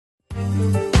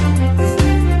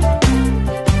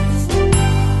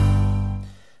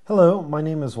Hello, my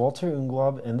name is Walter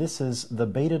Unglob, and this is the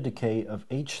beta decay of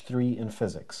H3 in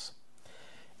physics.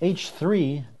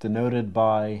 H3, denoted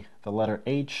by the letter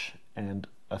H and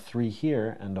a 3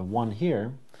 here and a 1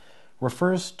 here,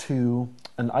 refers to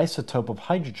an isotope of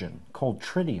hydrogen called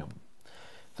tridium.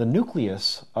 The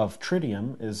nucleus of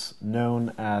tridium is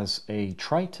known as a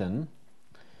triton,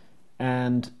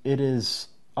 and it is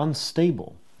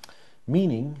unstable,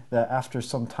 meaning that after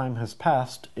some time has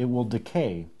passed, it will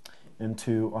decay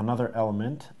into another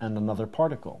element and another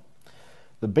particle.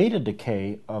 The beta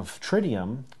decay of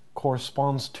tritium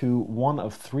corresponds to one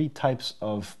of 3 types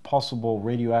of possible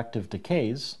radioactive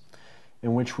decays,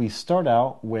 in which we start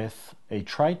out with a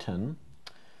triton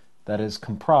that is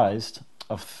comprised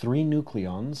of 3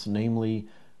 nucleons, namely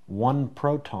 1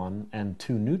 proton and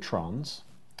 2 neutrons,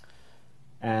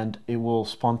 and it will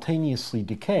spontaneously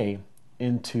decay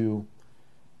into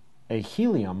a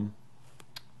helium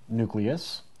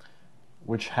nucleus,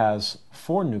 which has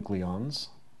 4 nucleons,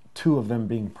 2 of them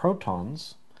being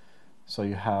protons, so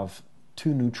you have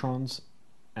 2 neutrons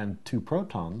and 2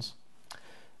 protons,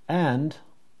 and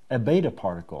a beta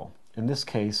particle, in this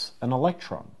case an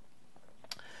electron.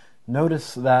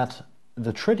 Notice that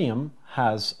the tritium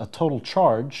has a total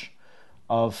charge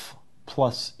of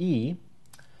plus E,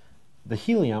 the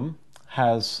helium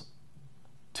has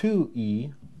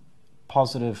 2E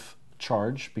positive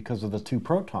charge because of the 2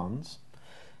 protons,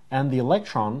 and the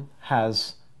electron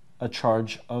has a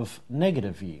charge of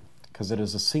negative E, because it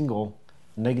is a single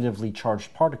negatively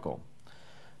charged particle.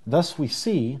 Thus we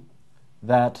see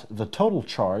that the total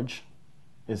charge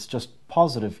is just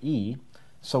positive E,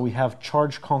 so we have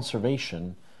charge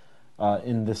conservation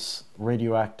in this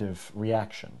radioactive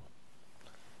reaction.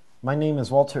 My name is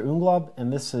Walter Unglob,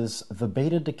 and this is the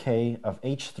beta decay of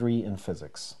H3 in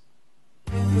physics.